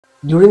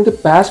During the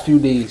past few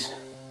days,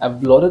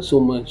 I've bloated so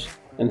much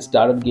and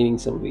started gaining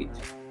some weight,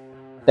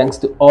 thanks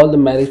to all the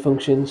marriage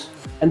functions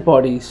and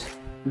parties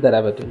that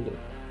I've attended.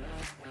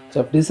 So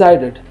I've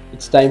decided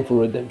it's time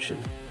for redemption.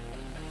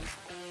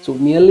 So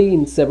nearly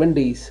in 7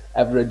 days,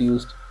 I've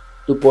reduced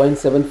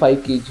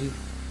 2.75 kg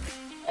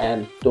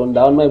and toned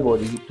down my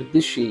body to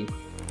this shape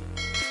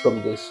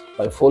from this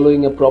by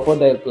following a proper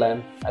diet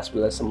plan as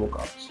well as some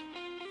workouts.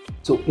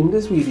 So in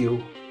this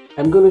video,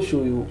 I'm going to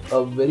show you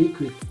a very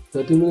quick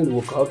 30-minute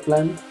workout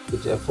plan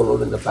which I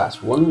followed in the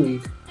past 1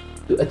 week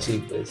to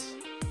achieve this.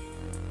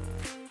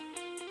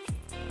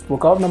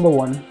 Workout number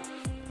 1,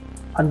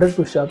 100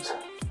 push-ups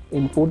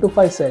in 4 to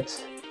 5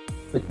 sets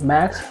with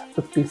max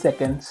 50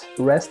 seconds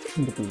rest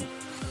in between.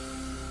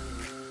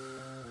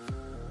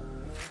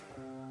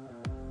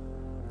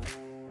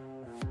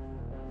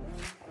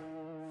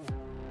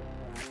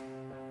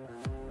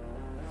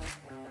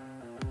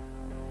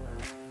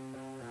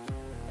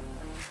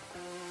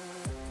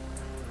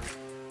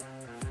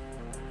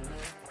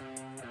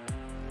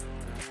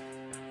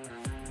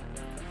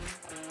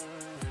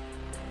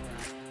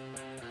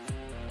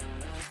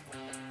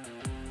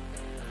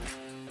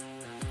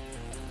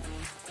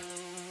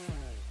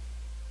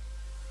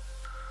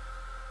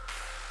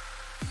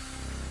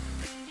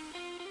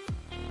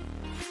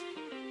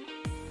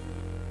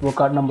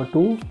 Workout number 2,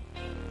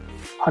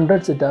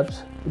 100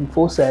 sit-ups in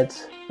 4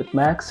 sets with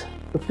max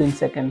 15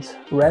 seconds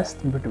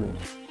rest in between.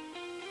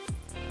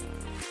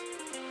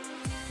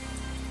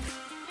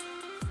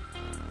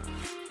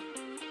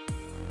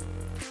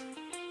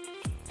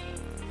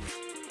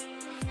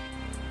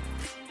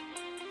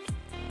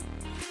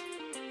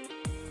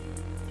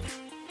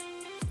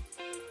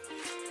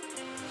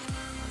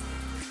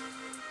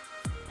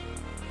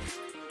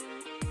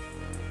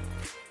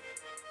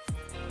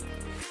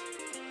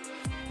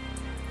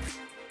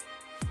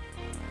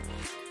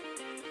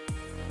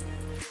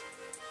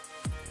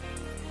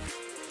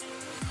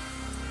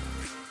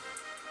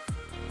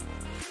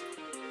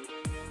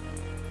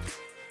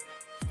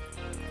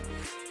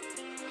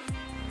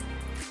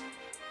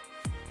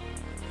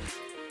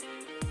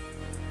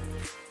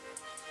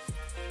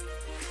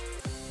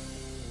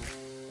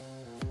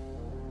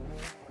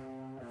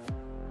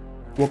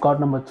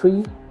 Workout number 3,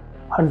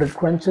 100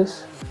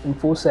 crunches in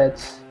 4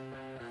 sets.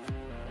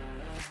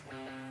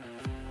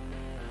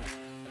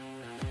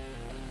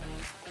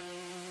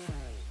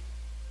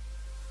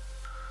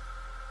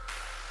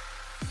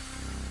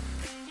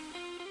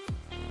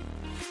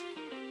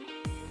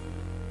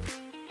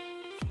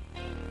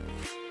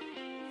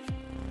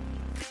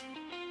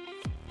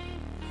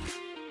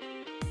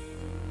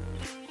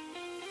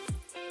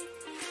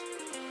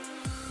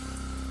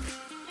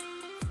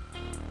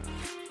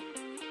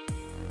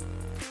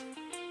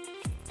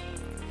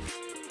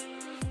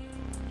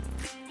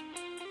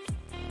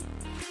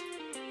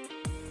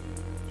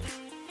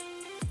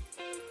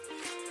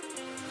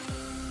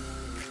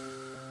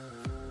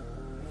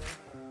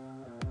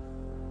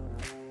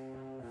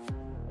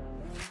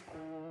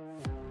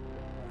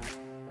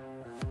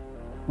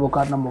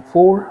 Workout number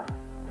 4,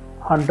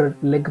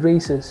 100 leg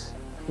raises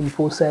in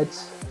 4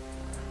 sets.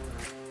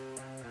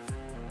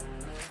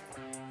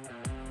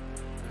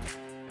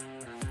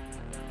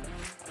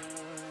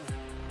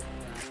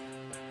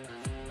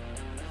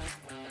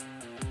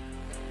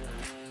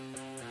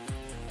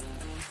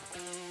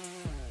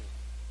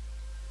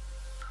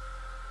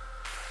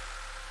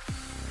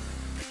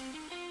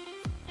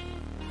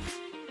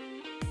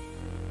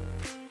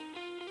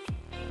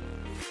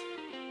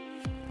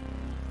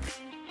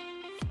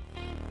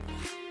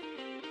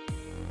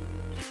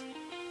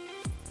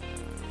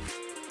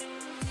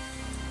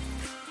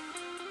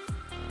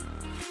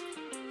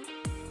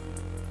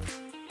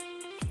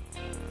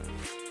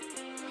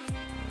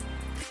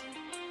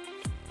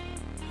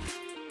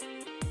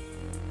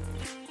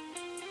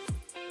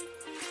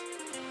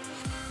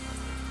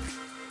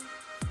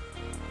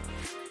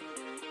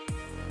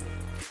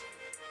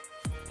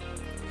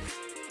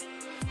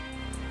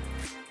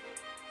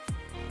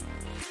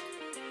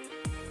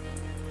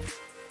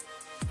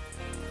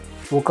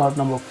 Workout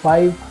number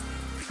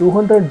 5,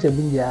 200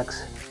 jumping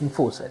jacks in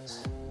 4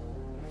 sets.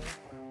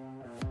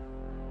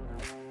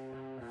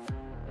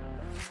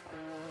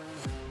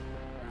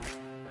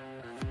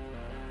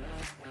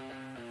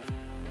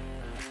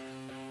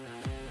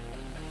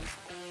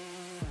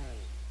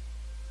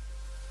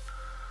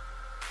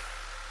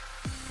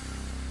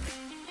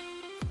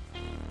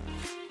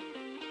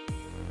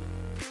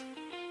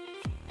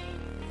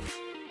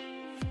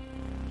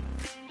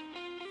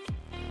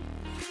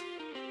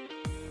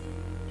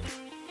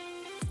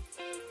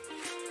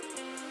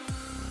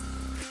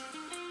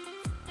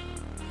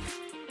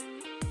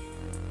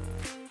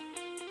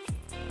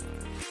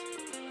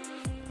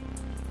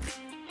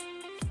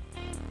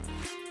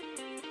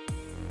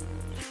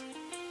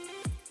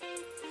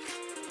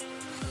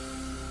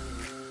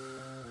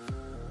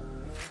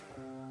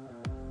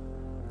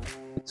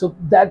 So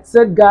that's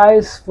it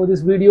guys for this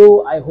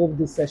video. I hope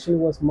this session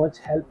was much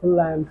helpful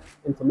and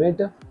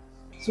informative.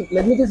 So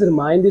let me just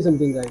remind you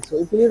something guys. So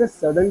if you need a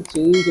sudden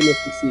change in your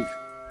physique,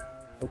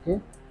 Okay,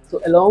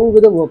 so along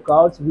with the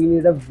workouts, we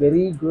need a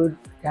very good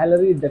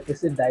calorie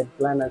deficit diet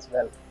plan as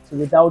well. So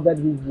without that,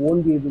 we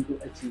won't be able to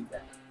achieve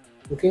that.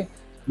 Okay,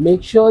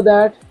 make sure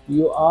that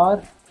you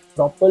are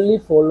properly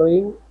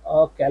following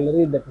a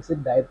calorie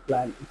deficit diet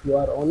plan if you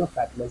are on a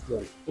fat loss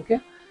journey. Okay,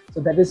 so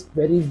that is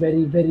very,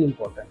 very, very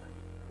important.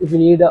 If you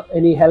need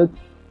any help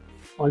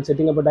on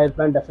setting up a diet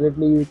plan,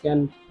 definitely you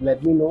can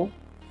let me know.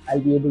 I'll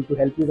be able to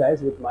help you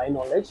guys with my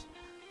knowledge.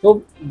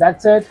 So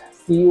that's it.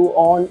 See you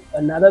on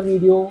another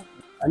video.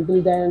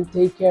 Until then,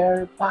 take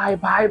care. Bye,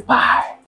 bye, bye.